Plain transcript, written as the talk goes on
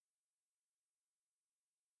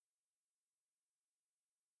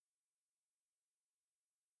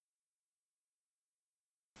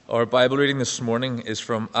Our Bible reading this morning is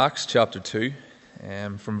from Acts chapter 2,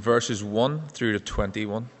 from verses 1 through to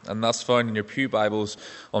 21, and that's found in your pew Bibles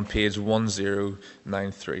on page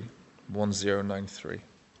 1093. 1093.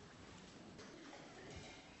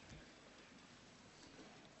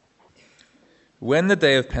 When the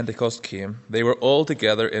day of Pentecost came, they were all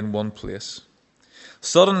together in one place.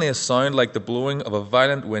 Suddenly a sound like the blowing of a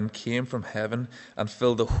violent wind came from heaven and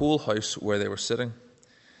filled the whole house where they were sitting.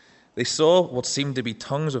 They saw what seemed to be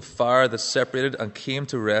tongues of fire that separated and came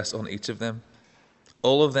to rest on each of them.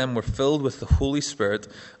 All of them were filled with the Holy Spirit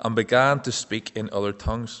and began to speak in other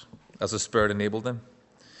tongues, as the Spirit enabled them.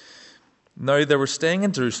 Now there were staying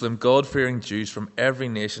in Jerusalem God-fearing Jews from every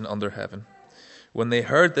nation under heaven. When they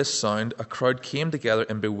heard this sound, a crowd came together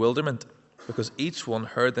in bewilderment, because each one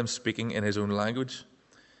heard them speaking in his own language.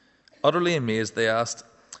 Utterly amazed, they asked,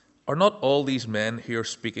 "Are not all these men who are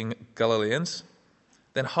speaking Galileans?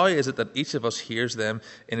 Then how is it that each of us hears them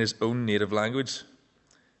in his own native language?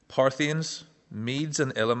 Parthians, Medes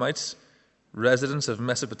and Elamites, residents of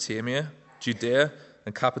Mesopotamia, Judea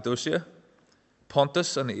and Cappadocia,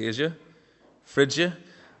 Pontus and Asia, Phrygia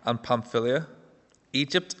and Pamphylia,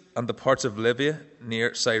 Egypt and the parts of Libya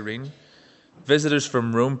near Cyrene, visitors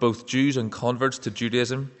from Rome, both Jews and converts to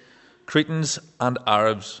Judaism, Cretans and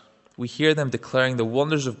Arabs. We hear them declaring the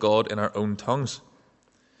wonders of God in our own tongues."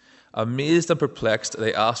 Amazed and perplexed,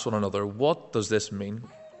 they asked one another, "What does this mean?"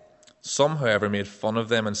 Some, however, made fun of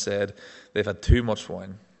them and said, "They've had too much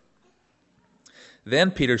wine."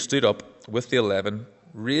 Then Peter stood up with the 11,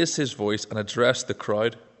 raised his voice, and addressed the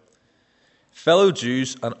crowd. "Fellow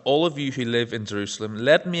Jews, and all of you who live in Jerusalem,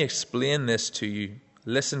 let me explain this to you.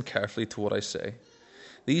 Listen carefully to what I say.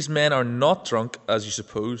 These men are not drunk, as you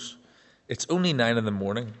suppose. It's only 9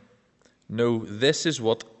 a.m. No, this is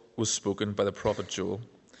what was spoken by the prophet Joel.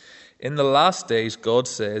 In the last days, God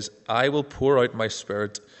says, I will pour out my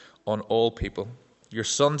Spirit on all people. Your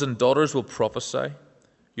sons and daughters will prophesy.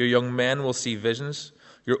 Your young men will see visions.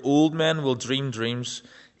 Your old men will dream dreams.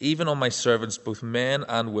 Even on my servants, both men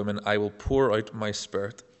and women, I will pour out my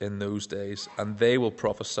Spirit in those days, and they will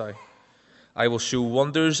prophesy. I will show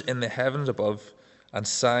wonders in the heavens above and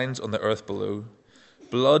signs on the earth below,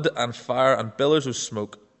 blood and fire and pillars of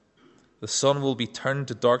smoke. The sun will be turned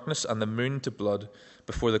to darkness and the moon to blood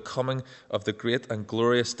before the coming of the great and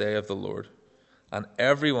glorious day of the Lord. And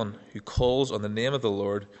everyone who calls on the name of the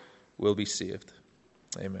Lord will be saved."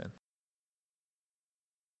 Amen.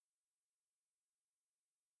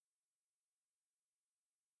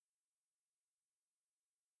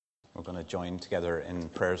 We're going to join together in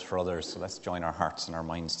prayers for others, so let's join our hearts and our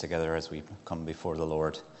minds together as we come before the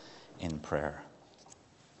Lord in prayer.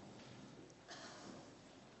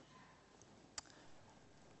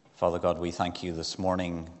 Father God, we thank you this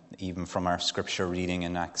morning, even from our scripture reading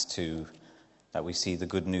in Acts 2, that we see the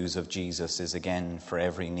good news of Jesus is again for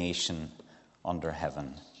every nation under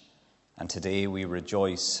heaven. And today we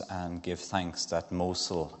rejoice and give thanks that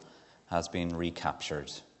Mosul has been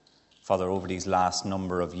recaptured. Father, over these last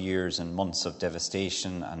number of years and months of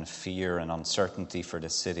devastation and fear and uncertainty for the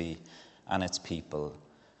city and its people,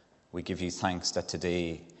 we give you thanks that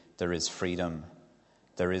today there is freedom,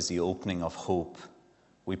 there is the opening of hope.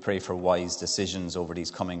 We pray for wise decisions over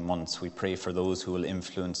these coming months. We pray for those who will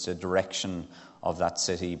influence the direction of that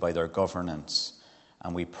city by their governance.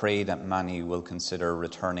 And we pray that many will consider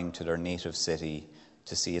returning to their native city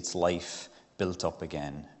to see its life built up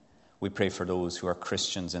again. We pray for those who are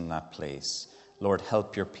Christians in that place. Lord,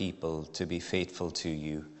 help your people to be faithful to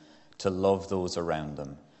you, to love those around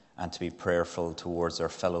them, and to be prayerful towards their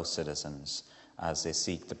fellow citizens as they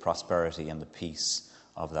seek the prosperity and the peace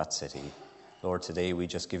of that city. Lord, today we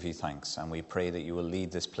just give you thanks, and we pray that you will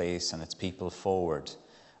lead this place and its people forward,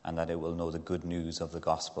 and that it will know the good news of the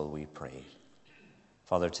gospel, we pray.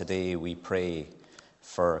 Father, today we pray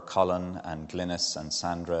for Colin and Glynis and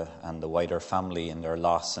Sandra and the wider family in their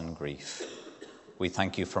loss and grief. We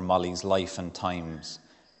thank you for Molly's life and times.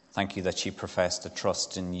 Thank you that she professed a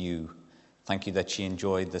trust in you. Thank you that she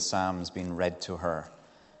enjoyed the Psalms being read to her.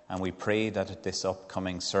 And we pray that at this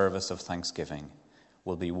upcoming service of thanksgiving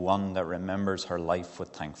will be one that remembers her life with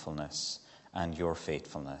thankfulness and your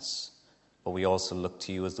faithfulness. But we also look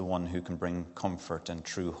to you as the one who can bring comfort and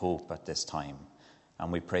true hope at this time.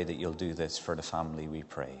 And we pray that you'll do this for the family, we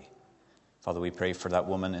pray. Father, we pray for that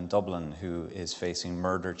woman in Dublin who is facing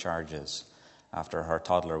murder charges after her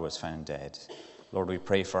toddler was found dead. Lord, we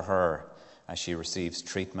pray for her as she receives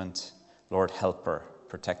treatment. Lord, help her,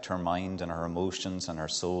 protect her mind and her emotions and her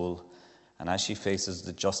soul. And as she faces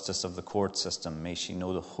the justice of the court system, may she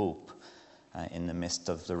know the hope in the midst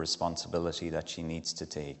of the responsibility that she needs to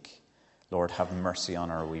take. Lord, have mercy on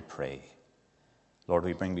her, we pray. Lord,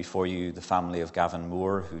 we bring before you the family of Gavin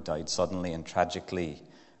Moore, who died suddenly and tragically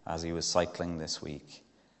as he was cycling this week.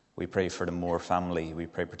 We pray for the Moore family. We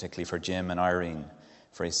pray particularly for Jim and Irene,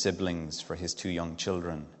 for his siblings, for his 2 young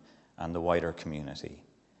children, and the wider community.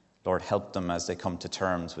 Lord, help them as they come to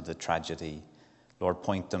terms with the tragedy. Lord,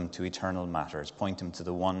 point them to eternal matters. Point them to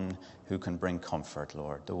the one who can bring comfort,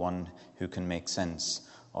 Lord, the one who can make sense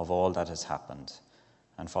of all that has happened.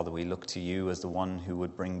 And Father, we look to you as the one who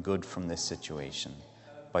would bring good from this situation.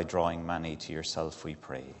 By drawing many to yourself, we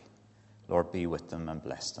pray. Lord, be with them and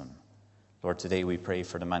bless them. Lord, today we pray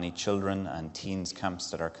for the many children and teens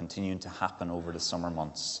camps that are continuing to happen over the summer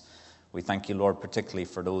months. We thank you, Lord, particularly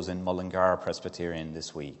for those in Mullingar Presbyterian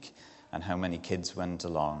this week and how many kids went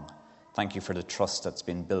along. Thank you for the trust that's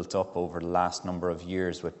been built up over the last number of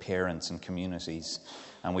years with parents and communities.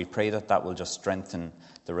 And we pray that that will just strengthen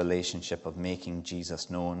the relationship of making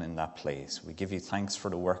Jesus known in that place. We give you thanks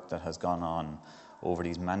for the work that has gone on over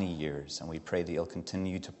these many years, and we pray that you'll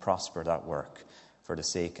continue to prosper that work for the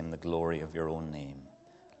sake and the glory of your own name.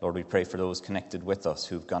 Lord, we pray for those connected with us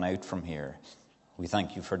who've gone out from here. We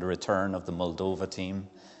thank you for the return of the Moldova team,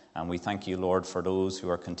 and we thank you, Lord, for those who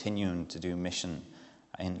are continuing to do mission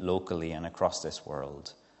locally and across this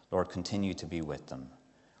world. Lord, continue to be with them.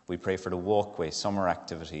 We pray for the Walkway summer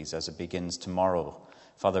activities as it begins tomorrow.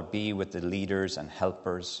 Father, be with the leaders and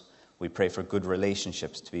helpers. We pray for good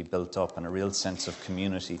relationships to be built up and a real sense of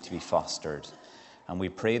community to be fostered. And we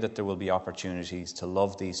pray that there will be opportunities to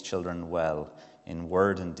love these children well in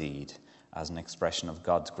word and deed as an expression of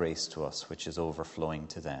God's grace to us, which is overflowing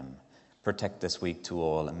to them. Protect this week to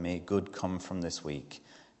all, and may good come from this week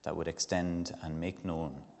that would extend and make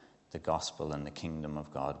known the gospel and the kingdom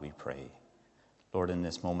of God, we pray. Lord, in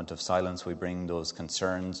this moment of silence, we bring those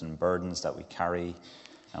concerns and burdens that we carry,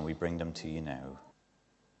 and we bring them to you now.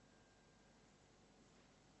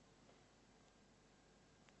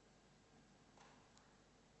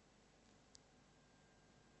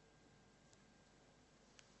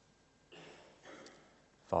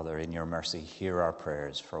 Father, in your mercy, hear our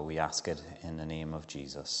prayers, for we ask it in the name of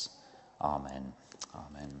Jesus. Amen.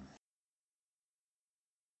 Amen.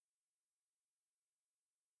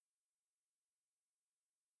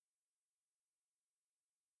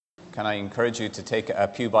 Can I encourage you to take a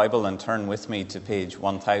pew Bible and turn with me to page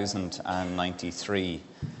 1093,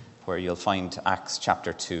 where you'll find Acts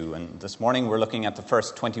chapter 2. And this morning we're looking at the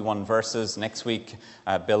first 21 verses. Next week,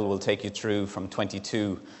 Bill will take you through from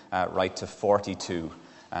 22 right to 42.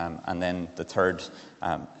 And then the third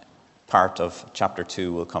part of chapter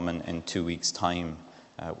 2 will come in 2 weeks' time,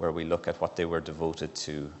 where we look at what they were devoted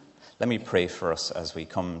to. Let me pray for us as we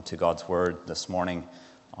come to God's word this morning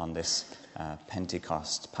on this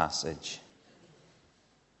Pentecost passage.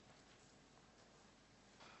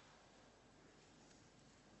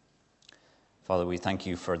 Father, we thank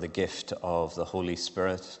you for the gift of the Holy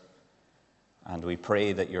Spirit, and we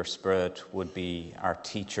pray that your Spirit would be our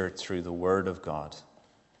teacher through the Word of God,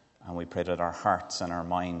 and we pray that our hearts and our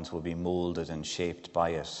minds will be molded and shaped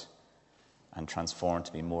by it and transformed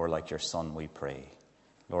to be more like your Son, we pray.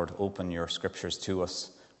 Lord, open your scriptures to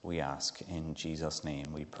us, we ask. In Jesus' name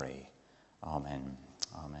we pray. Amen.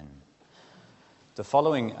 Amen. The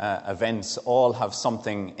following events all have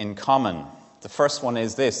something in common. The first one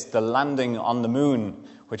is this, the landing on the moon,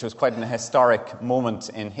 which was quite an historic moment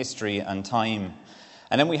in history and time.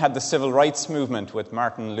 And then we had the civil rights movement with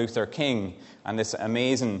Martin Luther King and this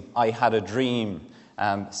amazing I Had a Dream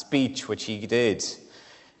speech which he did.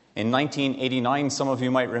 In 1989, some of you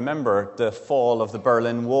might remember the fall of the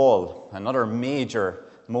Berlin Wall, another major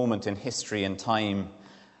moment in history and time.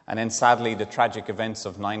 And then sadly, the tragic events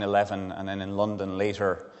of 9/11 and then in London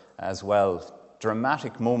later as well.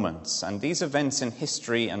 Dramatic moments. And these events in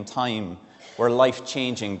history and time were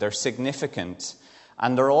life-changing. They're significant.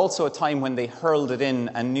 And they're also a time when they heralded in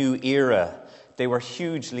a new era. They were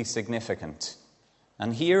hugely significant.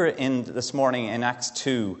 And here this morning in Acts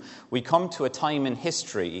 2, we come to a time in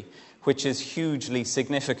history which is hugely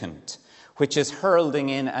significant, which is heralding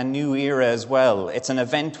in a new era as well. It's an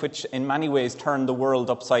event which in many ways turned the world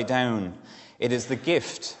upside down. It is the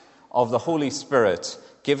gift of the Holy Spirit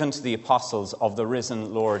given to the apostles of the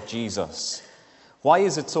risen Lord Jesus. Why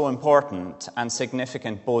is it so important and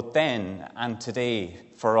significant both then and today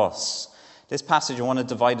for us? This passage, I want to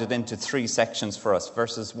divide it into 3 sections for us.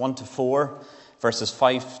 Verses 1 to 4, verses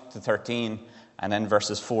 5 to 13, and then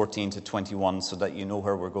verses 14 to 21, so that you know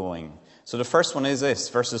where we're going. So the first one is this,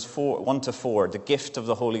 verses 1 to 4, the gift of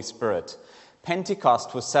the Holy Spirit.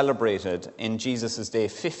 Pentecost was celebrated in Jesus' day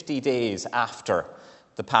 50 days after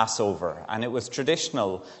the Passover, and it was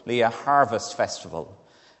traditionally a harvest festival.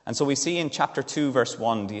 And so we see in chapter 2, verse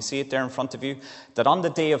 1, do you see it there in front of you? That on the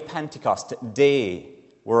day of Pentecost, they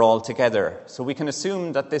were all together. So we can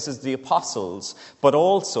assume that this is the apostles, but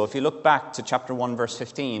also, if you look back to chapter 1, verse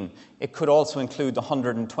 15, it could also include the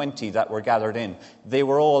 120 that were gathered in. They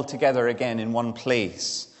were all together again in one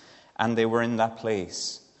place, and they were in that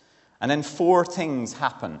place. And then 4 things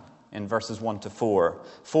happen in verses 1 to 4.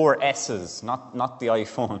 4 S's, not the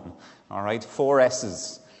iPhone, all right? 4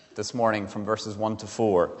 S's this morning from verses 1 to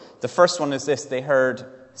 4. The first one is this: they heard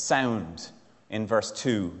sound in verse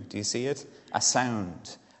 2. Do you see it? A sound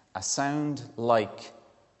like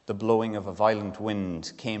the blowing of a violent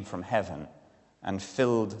wind came from heaven and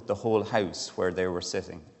filled the whole house where they were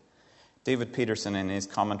sitting. David Peterson, in his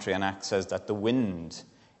commentary on Acts, says that the wind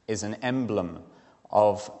is an emblem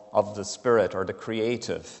of the Spirit, or the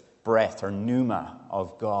creative breath, or pneuma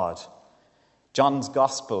of God. John's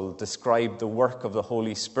Gospel described the work of the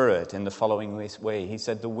Holy Spirit in the following way. He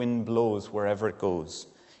said, the wind blows wherever it goes.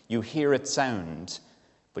 You hear its sound,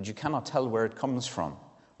 but you cannot tell where it comes from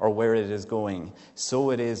or where it is going.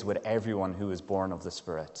 So it is with everyone who is born of the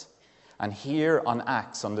Spirit. And here on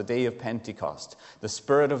Acts, on the day of Pentecost, the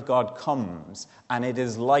Spirit of God comes, and it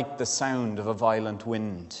is like the sound of a violent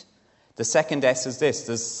wind. The second S is this: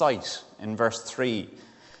 the sight in verse 3.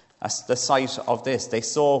 As the sight of this, they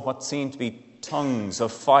saw what seemed to be tongues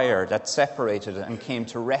of fire that separated and came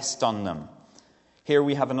to rest on them. Here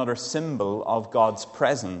we have another symbol of God's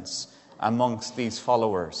presence amongst these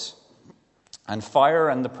followers. And fire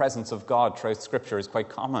and the presence of God throughout Scripture is quite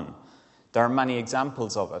common. There are many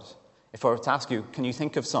examples of it. If I were to ask you, can you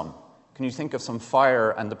think of some? Can you think of some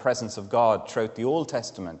fire and the presence of God throughout the Old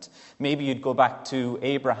Testament? Maybe you'd go back to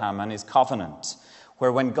Abraham and his covenant,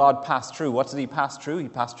 where when God passed through, what did he pass through? He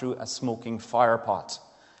passed through a smoking fire pot,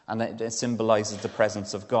 and it symbolizes the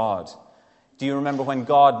presence of God. Do you remember when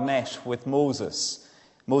God met with Moses?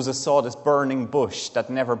 Moses saw this burning bush that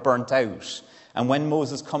never burnt out. And when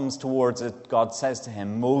Moses comes towards it, God says to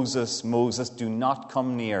him, Moses, Moses, do not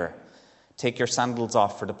come near. Take your sandals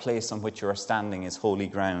off, for the place on which you are standing is holy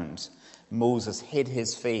ground. Moses hid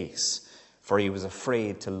his face, for he was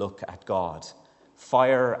afraid to look at God.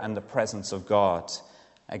 Fire and the presence of God,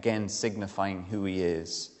 again signifying who he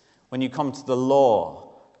is. When you come to the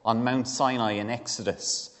law on Mount Sinai in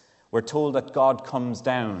Exodus, we're told that God comes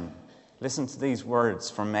down. Listen to these words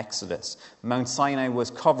from Exodus. Mount Sinai was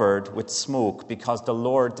covered with smoke because the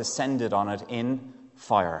Lord descended on it in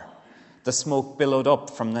fire. The smoke billowed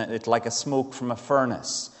up from it like a smoke from a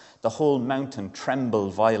furnace. The whole mountain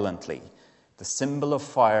trembled violently. The symbol of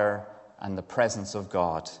fire and the presence of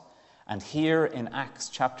God. And here in Acts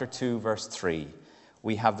chapter 2, verse 3,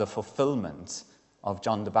 we have the fulfillment of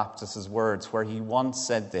John the Baptist's words, where he once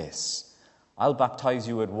said this: I'll baptize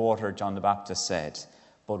you with water, John the Baptist said,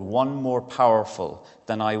 but one more powerful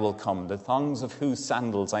than I will come, the thongs of whose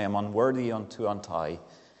sandals I am unworthy to untie.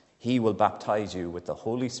 He will baptize you with the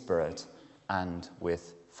Holy Spirit and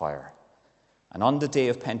with fire. And on the day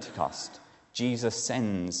of Pentecost, Jesus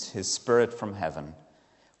sends his Spirit from heaven,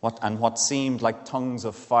 what seemed like tongues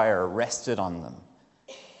of fire rested on them.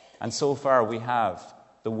 And so far we have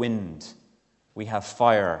the wind, we have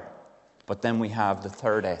fire, but then we have the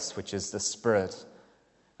third S, which is the Spirit.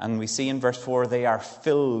 And we see in verse 4, they are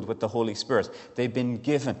filled with the Holy Spirit. They've been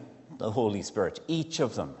given the Holy Spirit, each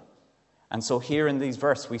of them. And so here in these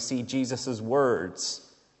verses, we see Jesus'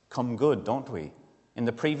 words come good, don't we? In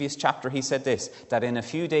the previous chapter, he said this, that in a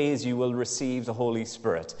few days you will receive the Holy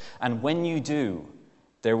Spirit. And when you do,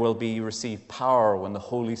 there will be received power when the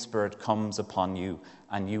Holy Spirit comes upon you,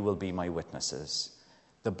 and you will be my witnesses.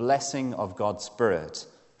 The blessing of God's Spirit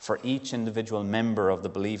for each individual member of the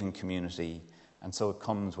believing community, and so it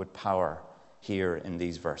comes with power here in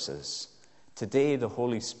these verses. Today, the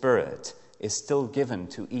Holy Spirit is still given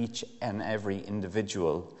to each and every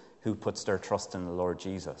individual who puts their trust in the Lord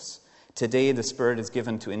Jesus. Today, the Spirit is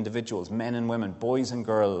given to individuals, men and women, boys and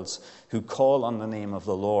girls, who call on the name of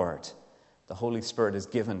the Lord. The Holy Spirit is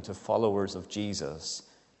given to followers of Jesus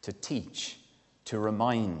to teach, to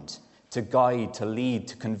remind, to guide, to lead,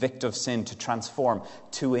 to convict of sin, to transform,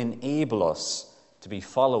 to enable us to be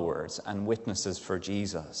followers and witnesses for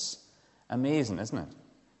Jesus. Amazing, isn't it?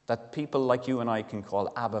 That people like you and I can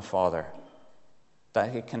call Abba Father.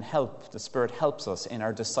 That it can help, the Spirit helps us in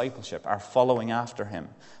our discipleship, our following after him,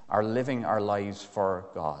 our living our lives for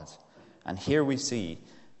God. And here we see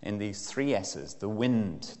in these three S's, the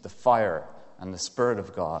wind, the fire, and the Spirit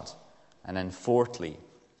of God. And then fourthly,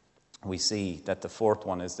 we see that the fourth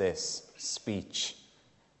one is this, speech.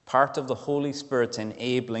 Part of the Holy Spirit's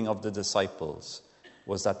enabling of the disciples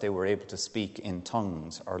was that they were able to speak in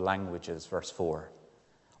tongues or languages, verse 4.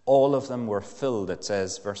 All of them were filled, it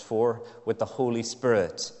says, verse 4, with the Holy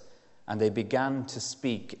Spirit, and they began to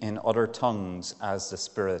speak in other tongues as the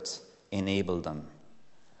Spirit enabled them.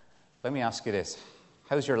 Let me ask you this.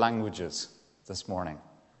 How's your languages this morning?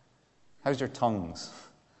 How's your tongues?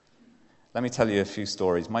 Let me tell you a few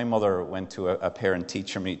stories. My mother went to a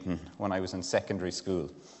parent-teacher meeting when I was in secondary school,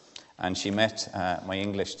 and she met my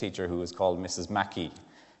English teacher, who was called Mrs. Mackey.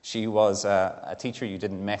 She was a teacher you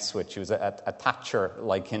didn't mess with. She was a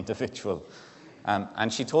Thatcher-like individual.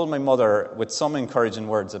 And she told my mother, with some encouraging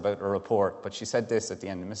words about her report, but she said this at the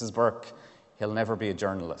end, "Mrs. Burke, he'll never be a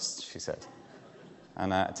journalist," she said.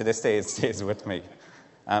 And to this day, it stays with me.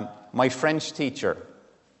 My French teacher,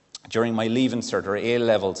 during my Leaving Cert or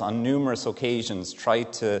A-levels, on numerous occasions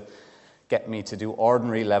tried to get me to do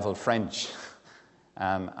ordinary level French.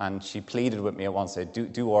 And she pleaded with me at once, said,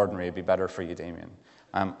 do ordinary, it'd be better for you, Damien.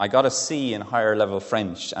 I got a C in higher level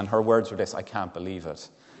French, and her words were this: "I can't believe it."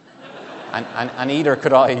 and either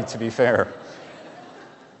could I, to be fair.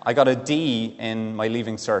 I got a D in my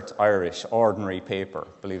Leaving Cert Irish, ordinary paper,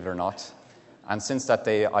 believe it or not. And since that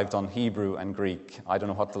day, I've done Hebrew and Greek. I don't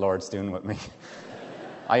know what the Lord's doing with me.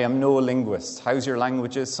 I am no linguist. How's your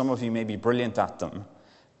languages? Some of you may be brilliant at them.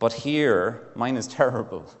 But here, mine is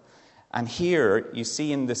terrible. And here, you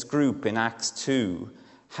see in this group in Acts 2,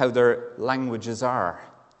 how their languages are.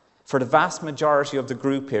 For the vast majority of the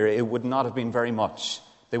group here, it would not have been very much.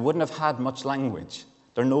 They wouldn't have had much language.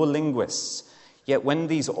 They're no linguists. Yet when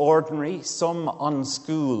these ordinary, some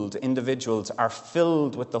unschooled individuals are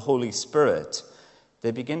filled with the Holy Spirit,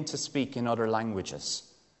 they begin to speak in other languages.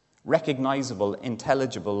 Recognizable,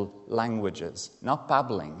 intelligible languages. Not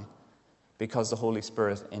babbling, because the Holy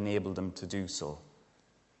Spirit enabled them to do so.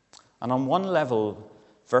 And on one level,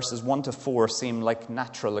 verses 1 to 4 seem like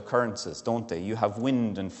natural occurrences, don't they? You have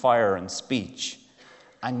wind and fire and speech.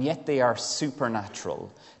 And yet they are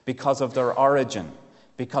supernatural because of their origin,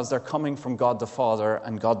 because they're coming from God the Father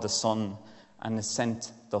and God the Son, and has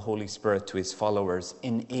sent the Holy Spirit to his followers,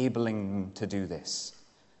 enabling them to do this.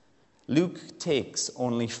 Luke takes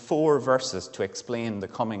only 4 verses to explain the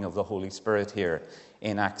coming of the Holy Spirit here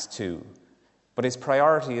in Acts 2. But his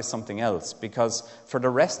priority is something else, because for the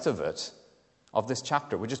rest of it, of this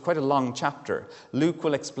chapter, which is quite a long chapter, Luke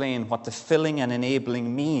will explain what the filling and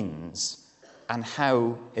enabling means and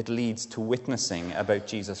how it leads to witnessing about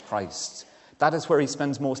Jesus Christ. That is where he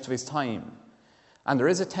spends most of his time. And there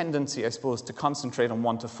is a tendency, I suppose, to concentrate on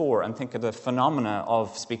 1 to 4 and think of the phenomena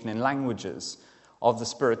of speaking in languages, of the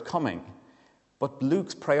Spirit coming. But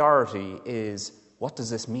Luke's priority is, what does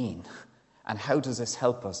this mean? And how does this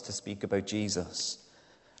help us to speak about Jesus?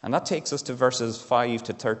 And that takes us to verses 5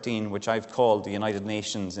 to 13, which I've called the United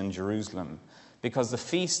Nations in Jerusalem, because the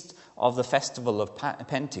feast of the festival of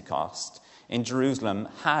Pentecost in Jerusalem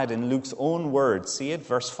had, in Luke's own words, see it,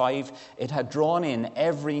 verse 5, it had drawn in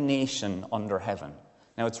every nation under heaven.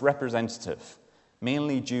 Now it's representative,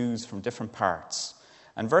 mainly Jews from different parts.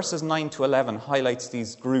 And verses 9 to 11 highlights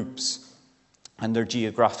these groups and their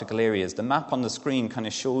geographical areas. The map on the screen kind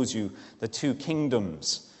of shows you the 2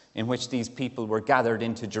 kingdoms in which these people were gathered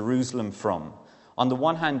into Jerusalem from. On the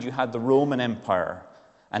one hand, you had the Roman Empire,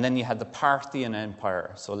 and then you had the Parthian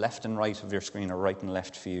Empire. So left and right of your screen, or right and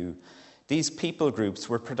left for you. These people groups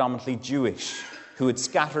were predominantly Jewish, who had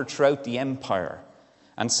scattered throughout the empire.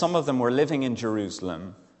 And some of them were living in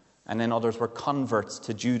Jerusalem, and then others were converts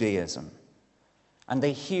to Judaism. And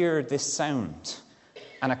they hear this sound,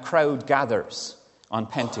 and a crowd gathers on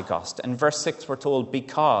Pentecost. In verse 6 we're told,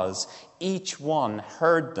 because each one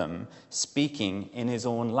heard them speaking in his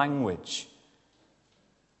own language.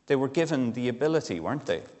 They were given the ability, weren't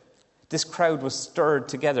they? This crowd was stirred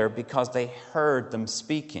together because they heard them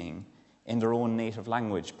speaking in their own native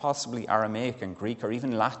language, possibly Aramaic and Greek, or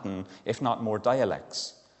even Latin, if not more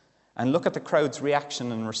dialects. And look at the crowd's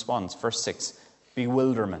reaction and response. Verse 6,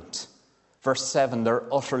 bewilderment. Verse 7,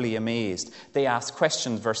 they're utterly amazed. They ask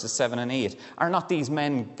questions, verses 7 and 8. Are not these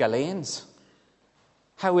men Galileans?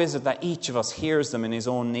 How is it that each of us hears them in his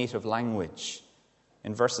own native language?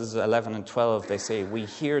 In verses 11 and 12, they say, we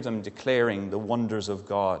hear them declaring the wonders of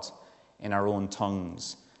God in our own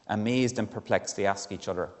tongues. Amazed and perplexed, they ask each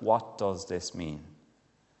other, what does this mean?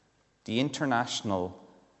 The international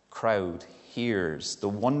crowd hears the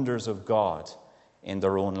wonders of God in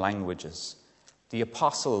their own languages. The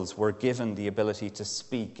apostles were given the ability to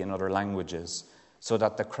speak in other languages so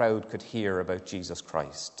that the crowd could hear about Jesus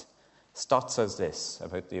Christ. Stott says this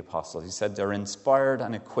about the apostles. He said they're inspired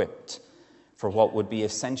and equipped for what would be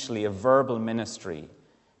essentially a verbal ministry.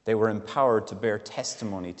 They were empowered to bear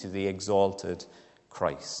testimony to the exalted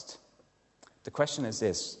Christ. The question is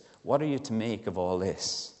this: what are you to make of all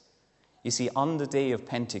this? You see, on the day of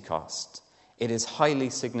Pentecost, it is highly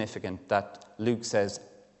significant that Luke says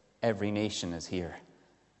every nation is here.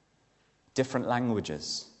 Different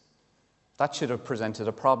languages. That should have presented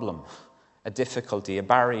a problem, a difficulty, a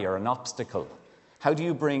barrier, an obstacle. How do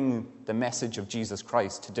you bring the message of Jesus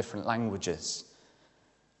Christ to different languages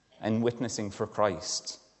and witnessing for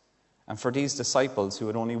Christ? And for these disciples who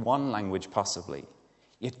had only one language possibly,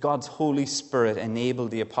 yet God's Holy Spirit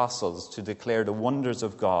enabled the apostles to declare the wonders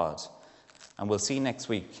of God. And we'll see next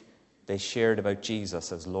week, they shared about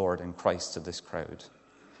Jesus as Lord and Christ to this crowd.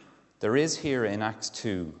 There is here in Acts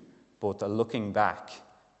 2 both a looking back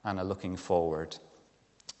and a looking forward.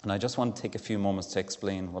 And I just want to take a few moments to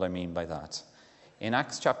explain what I mean by that. In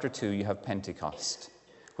Acts chapter 2, you have Pentecost,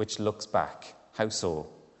 which looks back. How so?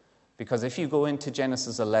 Because if you go into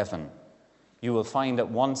Genesis 11, you will find at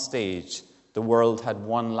one stage the world had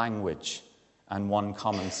one language and one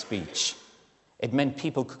common speech. It meant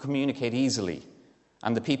people could communicate easily,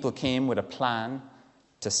 and the people came with a plan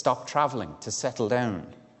to stop traveling, to settle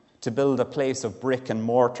down, to build a place of brick and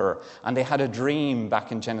mortar. And they had a dream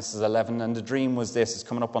back in Genesis 11, and the dream was this, it's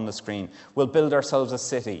coming up on the screen. We'll build ourselves a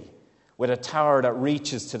city with a tower that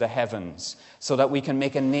reaches to the heavens so that we can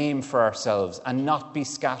make a name for ourselves and not be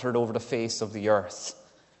scattered over the face of the earth.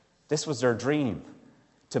 This was their dream,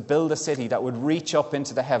 to build a city that would reach up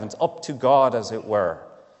into the heavens, up to God as it were,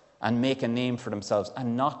 and make a name for themselves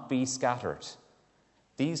and not be scattered.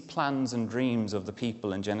 These plans and dreams of the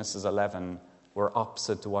people in Genesis 11 were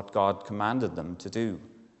opposite to what God commanded them to do.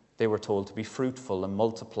 They were told to be fruitful and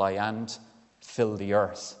multiply and fill the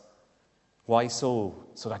earth. Why so?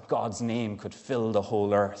 So that God's name could fill the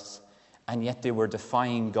whole earth. And yet they were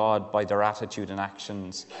defying God by their attitude and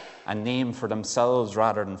actions, a name for themselves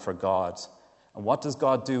rather than for God. And what does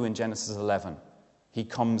God do in Genesis 11? He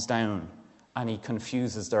comes down and he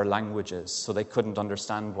confuses their languages so they couldn't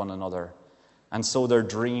understand one another. And so their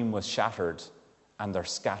dream was shattered and they're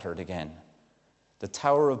scattered again. The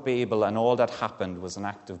Tower of Babel and all that happened was an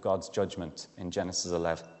act of God's judgment in Genesis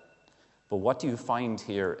 11. But what do you find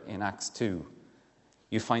here in Acts 2?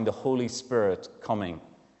 You find the Holy Spirit coming.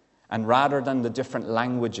 And rather than the different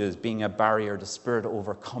languages being a barrier, the Spirit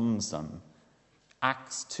overcomes them.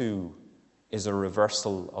 Acts 2 is a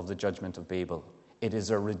reversal of the judgment of Babel. It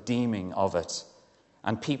is a redeeming of it.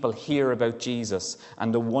 And people hear about Jesus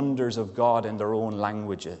and the wonders of God in their own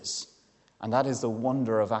languages. And that is the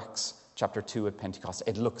wonder of Acts chapter 2 at Pentecost.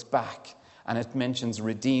 It looks back and it mentions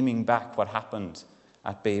redeeming back what happened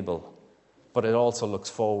at Babel. But it also looks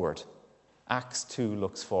forward. Acts 2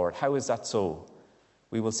 looks forward. How is that so?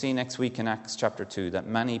 We will see next week in Acts chapter 2 that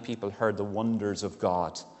many people heard the wonders of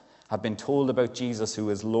God, have been told about Jesus who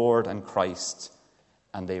is Lord and Christ,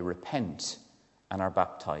 and they repent and are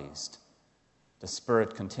baptized. The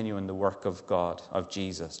Spirit continuing the work of God, of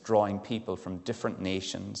Jesus, drawing people from different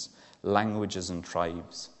nations, languages and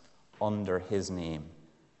tribes under his name,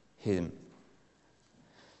 him.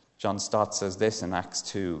 John Stott says this in Acts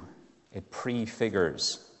 2. It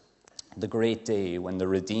prefigures the great day when the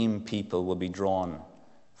redeemed people will be drawn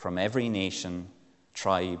from every nation,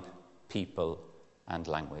 tribe, people, and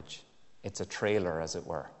language. It's a trailer, as it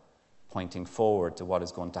were, pointing forward to what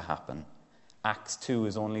is going to happen. Acts 2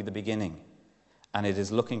 is only the beginning, and it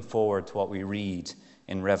is looking forward to what we read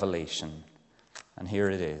in Revelation. And here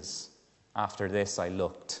it is. After this I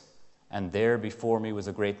looked, and there before me was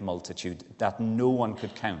a great multitude that no one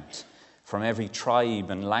could count, from every tribe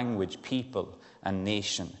and language, people and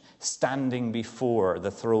nation, standing before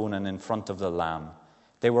the throne and in front of the Lamb.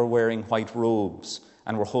 They were wearing white robes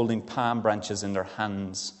and were holding palm branches in their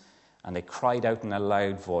hands. And they cried out in a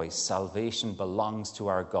loud voice, "Salvation belongs to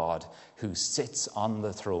our God who sits on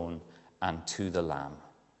the throne and to the Lamb."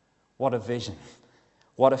 What a vision.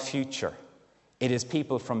 What a future. It is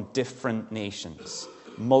people from different nations,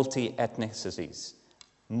 multi-ethnicities,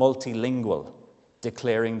 multilingual,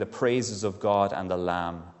 declaring the praises of God and the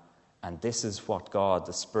Lamb. And this is what God,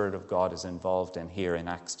 the Spirit of God, is involved in here in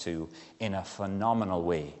Acts 2 in a phenomenal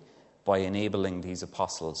way by enabling these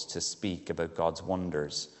apostles to speak about God's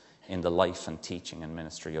wonders in the life and teaching and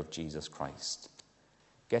ministry of Jesus Christ.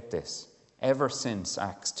 Get this. Ever since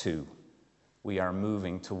Acts 2, we are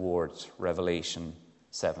moving towards Revelation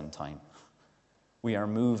 7 time. We are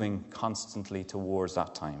moving constantly towards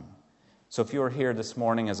that time. So if you're here this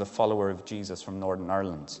morning as a follower of Jesus from Northern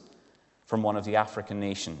Ireland, from one of the African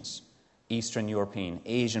nations, Eastern European,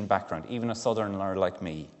 Asian background, even a Southerner like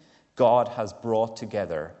me, God has brought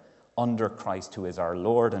together under Christ, who is our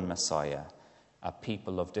Lord and Messiah, a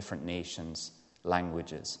people of different nations,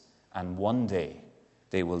 languages. And one day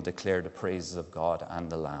they will declare the praises of God and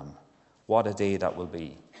the Lamb. What a day that will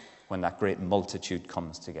be when that great multitude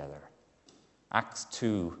comes together. Acts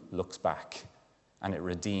 2 looks back and it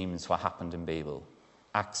redeems what happened in Babel.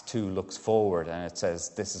 Acts 2 looks forward and it says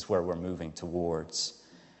this is where we're moving towards.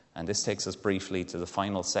 And this takes us briefly to the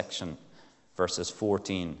final section, verses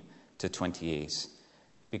 14 to 28.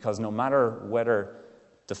 Because no matter whether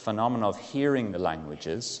the phenomenon of hearing the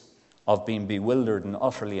languages, of being bewildered and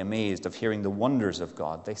utterly amazed, of hearing the wonders of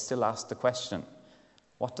God, they still ask the question,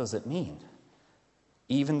 what does it mean?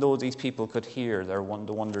 Even though these people could hear the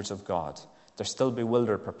wonders of God, they're still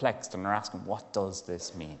bewildered, perplexed, and they're asking, what does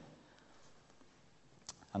this mean?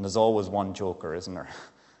 And there's always one joker, isn't there?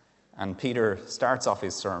 And Peter starts off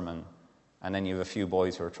his sermon, and then you have a few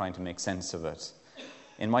boys who are trying to make sense of it.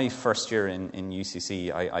 In my first year in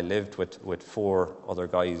UCC, I lived with four other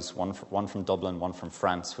guys, one from Dublin, one from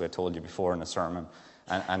France, who I told you before in a sermon,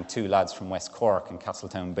 and two lads from West Cork in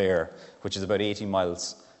Castletownbere, which is about 80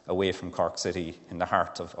 miles away from Cork City, in the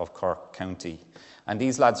heart of Cork County. And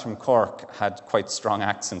these lads from Cork had quite strong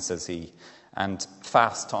accents, says he, and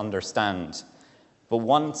fast to understand. But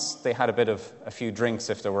once they had a few drinks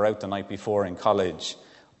if they were out the night before in college,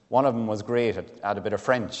 one of them was great at a bit of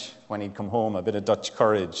French when he'd come home, a bit of Dutch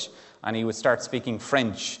courage, and he would start speaking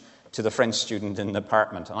French to the French student in the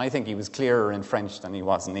apartment. And I think he was clearer in French than he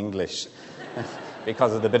was in English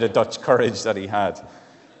because of the bit of Dutch courage that he had.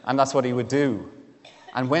 And that's what he would do.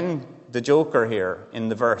 And when the joker here in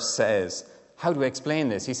the verse says, how do we explain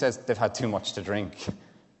this? He says they've had too much to drink.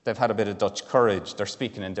 They've had a bit of Dutch courage. They're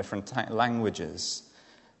speaking in different languages.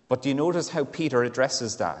 But do you notice how Peter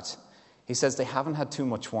addresses that? He says they haven't had too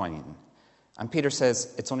much wine. And Peter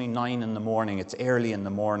says it's only 9 a.m, it's early in the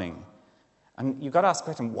morning. And you've got to ask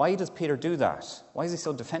the question, why does Peter do that? Why is he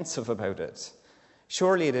so defensive about it?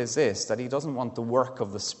 Surely it is this, that he doesn't want the work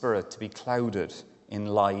of the Spirit to be clouded in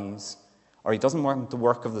lies, or he doesn't want the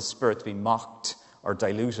work of the Spirit to be mocked or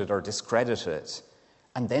diluted or discredited.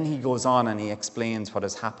 And then he goes on and he explains what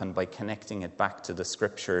has happened by connecting it back to the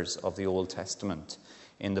scriptures of the Old Testament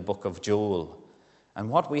in the book of Joel. And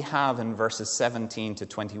what we have in verses 17 to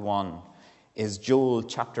 21 is Joel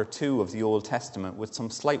chapter 2 of the Old Testament with some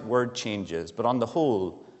slight word changes, but on the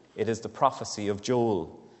whole, it is the prophecy of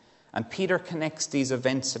Joel. And Peter connects these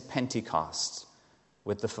events at Pentecost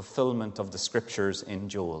with the fulfillment of the scriptures in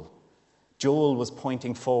Joel. Joel was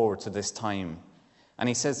pointing forward to this time. And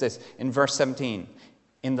he says this in verse 17,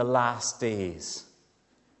 in the last days.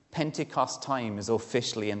 Pentecost time is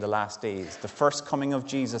officially in the last days. The first coming of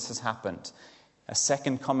Jesus has happened. A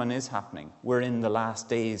second coming is happening. We're in the last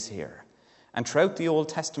days here. And throughout the Old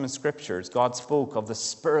Testament scriptures, God spoke of the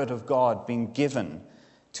Spirit of God being given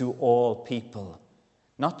to all people.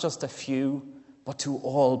 Not just a few, but to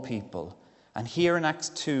all people. And here in Acts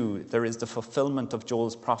 2, there is the fulfillment of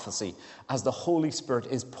Joel's prophecy as the Holy Spirit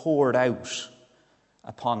is poured out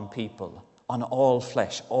upon people, on all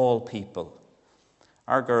flesh, all people.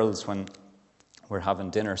 Our girls, when we're having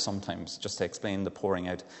dinner sometimes, just to explain the pouring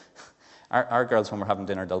out, our girls, when we're having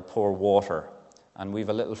dinner, they'll pour water. And we have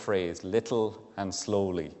a little phrase, little and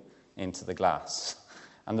slowly, into the glass.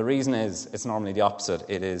 And the reason is, it's normally the opposite.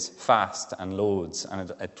 It is fast and loads, and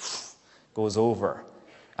it goes over.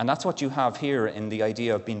 And that's what you have here in the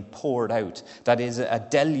idea of being poured out. That is a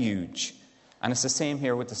deluge. And it's the same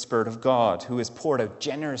here with the Spirit of God, who is poured out,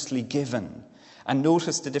 generously given. And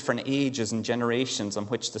notice the different ages and generations on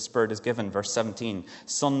which the Spirit is given. Verse 17,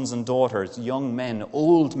 sons and daughters, young men,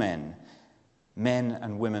 old men, men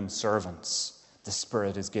and women servants, the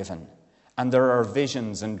Spirit is given. And there are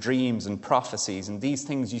visions and dreams and prophecies, and these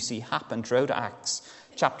things you see happen throughout Acts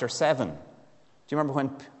chapter 7. Do you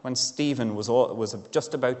remember when Stephen was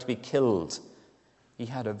just about to be killed? He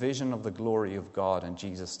had a vision of the glory of God and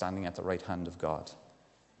Jesus standing at the right hand of God.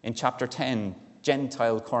 In chapter 10,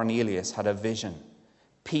 Gentile Cornelius had a vision.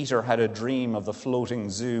 Peter had a dream of the floating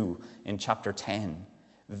zoo in chapter 10.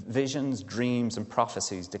 Visions, dreams, and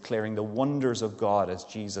prophecies declaring the wonders of God as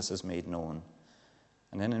Jesus is made known.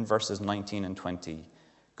 And then in verses 19 and 20,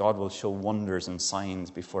 God will show wonders and signs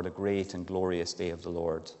before the great and glorious day of the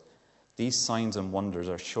Lord. These signs and wonders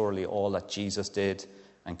are surely all that Jesus did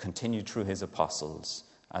and continued through his apostles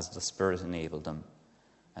as the Spirit enabled them.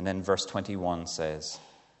 And then verse 21 says,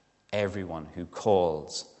 everyone who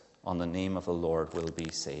calls on the name of the Lord will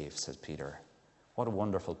be saved, says Peter. What a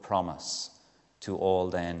wonderful promise to all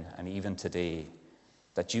then and even today,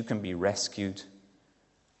 that you can be rescued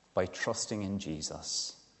by trusting in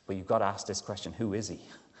Jesus. But you've got to ask this question, who is he?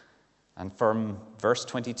 And from verse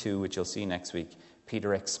 22, which you'll see next week,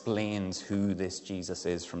 Peter explains who this Jesus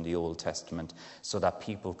is from the Old Testament so that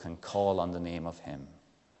people can call on the name of him.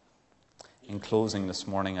 In closing this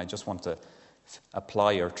morning, I just want to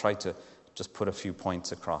apply or try to just put a few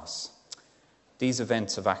points across. These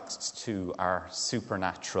events of Acts 2 are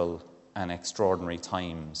supernatural and extraordinary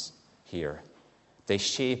times here. They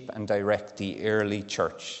shape and direct the early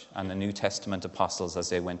church and the New Testament apostles as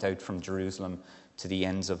they went out from Jerusalem to the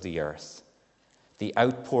ends of the earth. The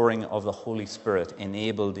outpouring of the Holy Spirit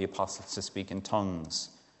enabled the apostles to speak in tongues,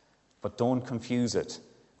 but don't confuse it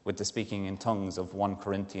with the speaking in tongues of 1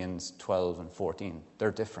 Corinthians 12 and 14. They're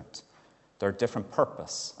different. They're different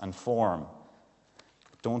purpose and form.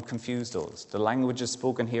 Don't confuse those. The languages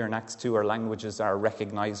spoken here in Acts 2 are languages that are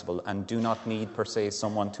recognizable and do not need, per se,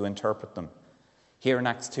 someone to interpret them. Here in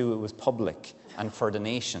Acts 2, it was public and for the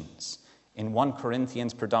nations. In 1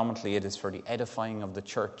 Corinthians, predominantly, it is for the edifying of the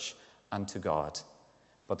church and to God.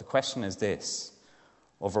 But the question is this: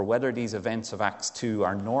 over whether these events of Acts 2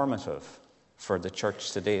 are normative for the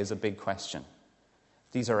church today is a big question.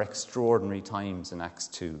 These are extraordinary times in Acts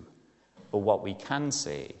 2. But what we can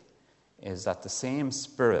say is that the same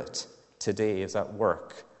Spirit today is at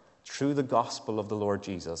work through the gospel of the Lord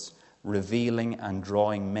Jesus, revealing and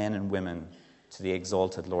drawing men and women to the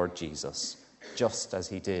exalted Lord Jesus, just as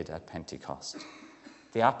he did at Pentecost.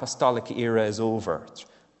 The apostolic era is over,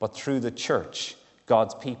 but through the church,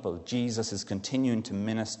 God's people, Jesus is continuing to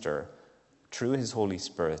minister through his Holy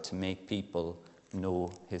Spirit to make people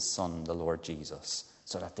know his Son, the Lord Jesus,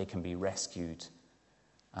 so that they can be rescued.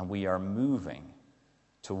 And we are moving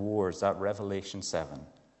towards that Revelation 7,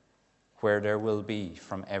 where there will be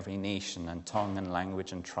from every nation and tongue and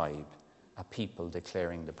language and tribe a people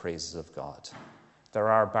declaring the praises of God. There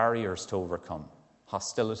are barriers to overcome: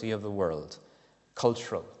 hostility of the world,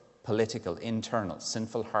 cultural, political, internal,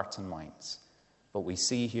 sinful hearts and minds. But we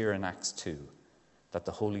see here in Acts 2 that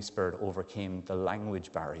the Holy Spirit overcame the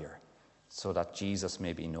language barrier so that Jesus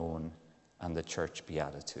may be known and the church be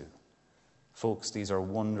added to. Folks, these are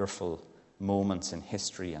wonderful moments in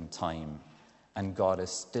history and time, and God is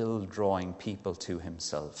still drawing people to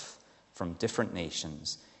himself from different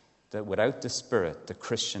nations, that without the Spirit, the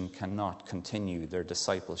Christian cannot continue their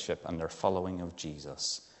discipleship and their following of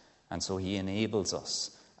Jesus. And so he enables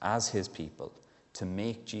us as his people to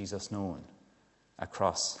make Jesus known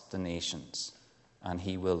across the nations, and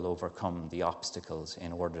he will overcome the obstacles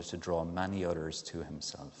in order to draw many others to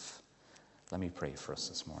himself. Let me pray for us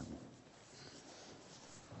this morning.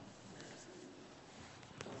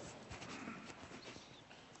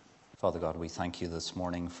 Father God, we thank you this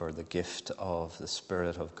morning for the gift of the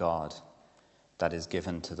Spirit of God that is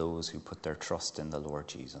given to those who put their trust in the Lord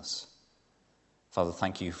Jesus. Father,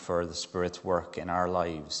 thank you for the Spirit's work in our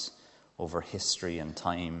lives over history and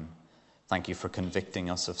time. Thank you for convicting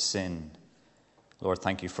us of sin. Lord,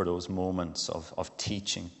 thank you for those moments of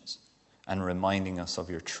teachings and reminding us of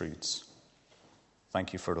your truths.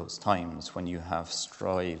 Thank you for those times when you have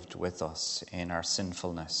strived with us in our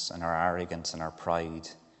sinfulness and our arrogance and our pride.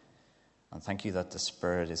 And thank you that the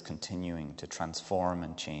Spirit is continuing to transform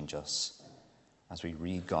and change us as we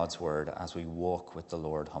read God's word, as we walk with the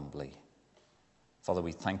Lord humbly. Father,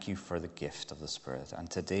 we thank you for the gift of the Spirit. And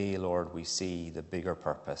today, Lord, we see the bigger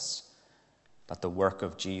purpose, that the work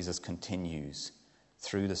of Jesus continues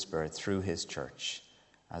through the Spirit, through his church,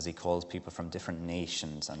 as he calls people from different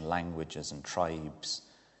nations and languages and tribes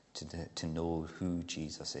to know who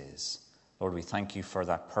Jesus is. Lord, we thank you for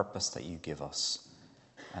that purpose that you give us.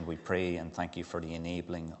 And we pray and thank you for the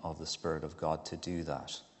enabling of the Spirit of God to do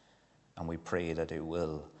that. And we pray that it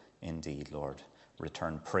will indeed, Lord,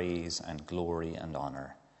 return praise and glory and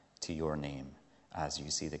honor to your name as you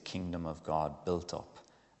see the kingdom of God built up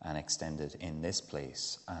and extended in this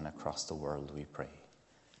place and across the world, we pray.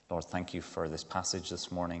 Lord, thank you for this passage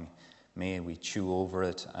this morning. May we chew over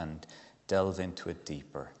it and delve into it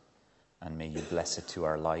deeper. And may you bless it to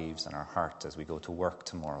our lives and our heart as we go to work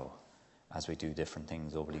tomorrow, as we do different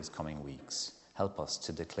things over these coming weeks. Help us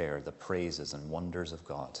to declare the praises and wonders of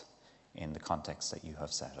God in the context that you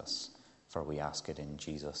have set us. For we ask it in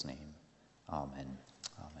Jesus' name. Amen.